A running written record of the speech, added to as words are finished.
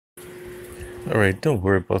Alright, don't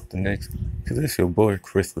worry about the next, because it's your boy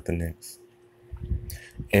Chris with the next.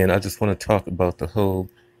 And I just want to talk about the whole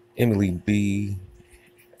Emily B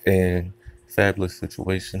and Fabulous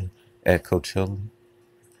situation at Coachella.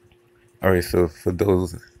 Alright, so for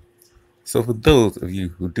those of you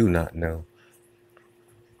who do not know,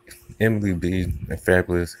 Emily B and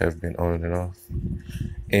Fabulous have been on and off,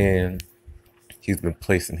 and he's been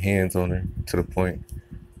placing hands on her to the point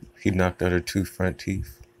he knocked out her two front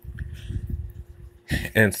teeth.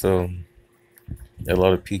 And so a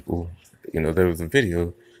lot of people, there was a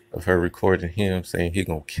video of her recording him saying he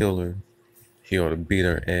gonna kill her, he ought to beat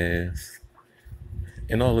her ass,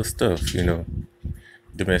 and all this stuff,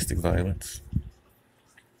 domestic violence.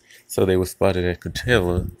 So they were spotted at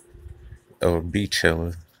Coachella, or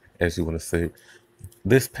Beachella, as you want to say,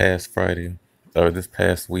 this past Friday, or this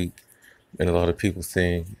past week, and a lot of people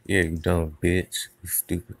saying, yeah, you dumb bitch, you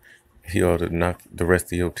stupid. He ought to knock the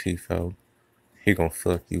rest of your teeth out. He gonna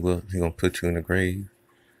fuck you up. He gonna put you in the grave.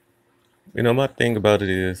 My thing about it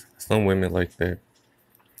is, some women like that.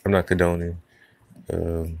 I'm not condoning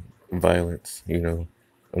violence. I'm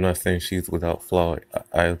not saying she's without flaw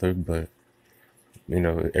either, but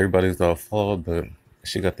everybody's without flaw, but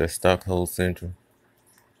she got that Stockholm syndrome,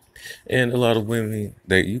 and a lot of women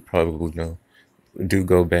that you probably know do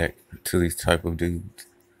go back to these type of dudes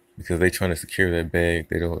because they trying to secure that bag.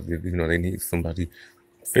 They don't, they need somebody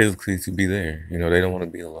physically to be there. They don't want to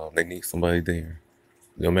be alone. They need somebody there.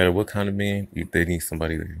 No matter what kind of man, they need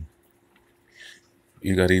somebody there.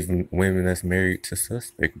 You got even women that's married to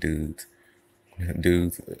suspect dudes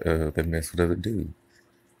that mess with other dudes.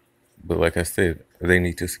 But like I said, they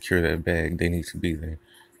need to secure that bag. They need to be there.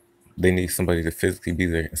 They need somebody to physically be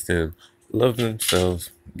there instead of loving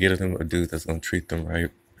themselves, getting them a dude that's gonna treat them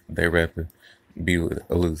right. They rather be with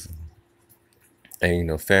a loser.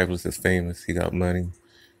 And Fabulous is famous. He got money.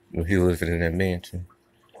 He living in that mansion.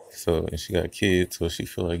 So and she got kids. So she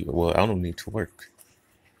feel like, well, I don't need to work.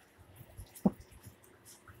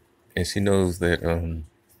 And she knows that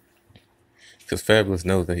because Fabulous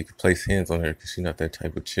knows that he could place hands on her because she's not that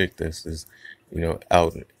type of chick that's just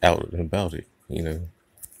out and about it.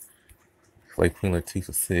 Like Queen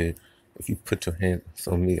Latifah said, if you put your hands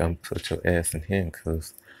on me, I'm put your ass in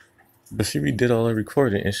handcuffs. But she redid all her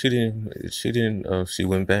recording, and she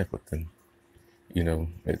went back with them.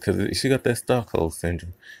 Because she got that Stockholm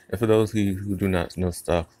syndrome. And for those of you who do not know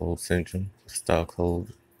Stockholm syndrome,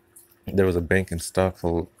 Stockholm, there was a bank in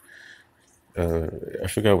Stockholm. I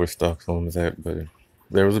forgot where Stockholm is at, but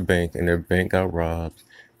there was a bank, and their bank got robbed.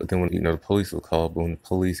 But then when the police were called, but when the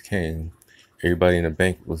police came, everybody in the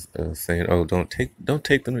bank was saying, "Oh, don't take them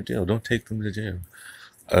to jail. Don't take them to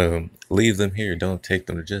jail. Leave them here. Don't take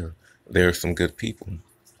them to jail. There are some good people."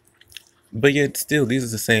 But yet, still, these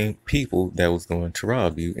are the same people that was going to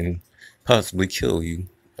rob you and possibly kill you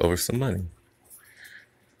over some money.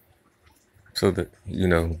 So that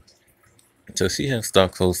so she has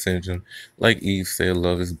Stockholm syndrome. Like Eve said,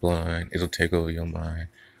 love is blind. It'll take over your mind.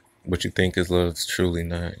 What you think is love is truly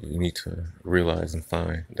not. You need to realize and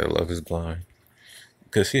find that love is blind.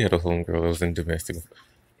 Because she had a homegirl that was in domestic,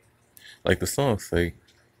 like the song say,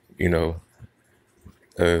 you know,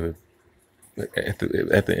 uh, at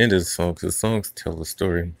the end of the song, because the songs tell a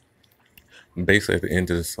story. Basically, at the end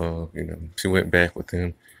of the song, she went back with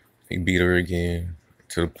him. He beat her again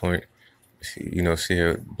to the point, she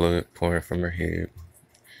had blood pouring from her head.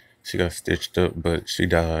 She got stitched up, but she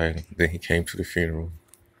died. Then he came to the funeral.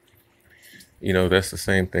 That's the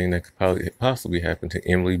same thing that could probably possibly happen to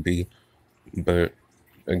Emily B. But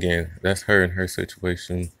again, that's her and her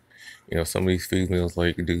situation. Some of these females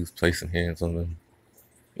like dudes placing hands on them.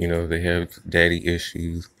 They have daddy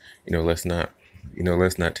issues. Let's not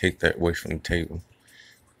take that away from the table.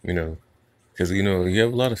 You know, because you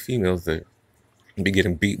have a lot of females that be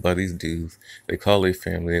getting beat by these dudes. They call their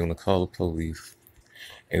family. They want to call the police,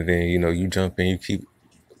 and then you jump in. You keep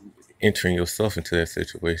entering yourself into that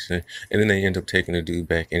situation, and then they end up taking the dude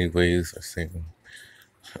back anyways, or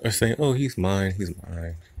saying, "Oh, he's mine. He's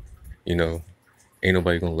mine." You know, ain't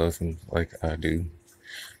nobody gonna love him like I do.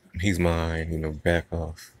 He's mine. Back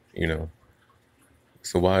off.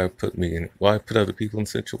 So why put other people in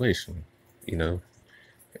situation? You know,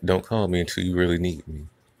 don't call me until you really need me.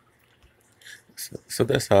 So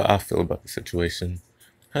that's how I feel about the situation.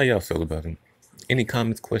 How y'all feel about him? Any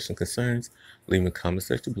comments, questions, concerns? Leave in the comment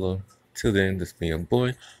section below. Till then, this been your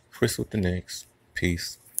boy, Chris with the next.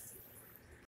 Peace.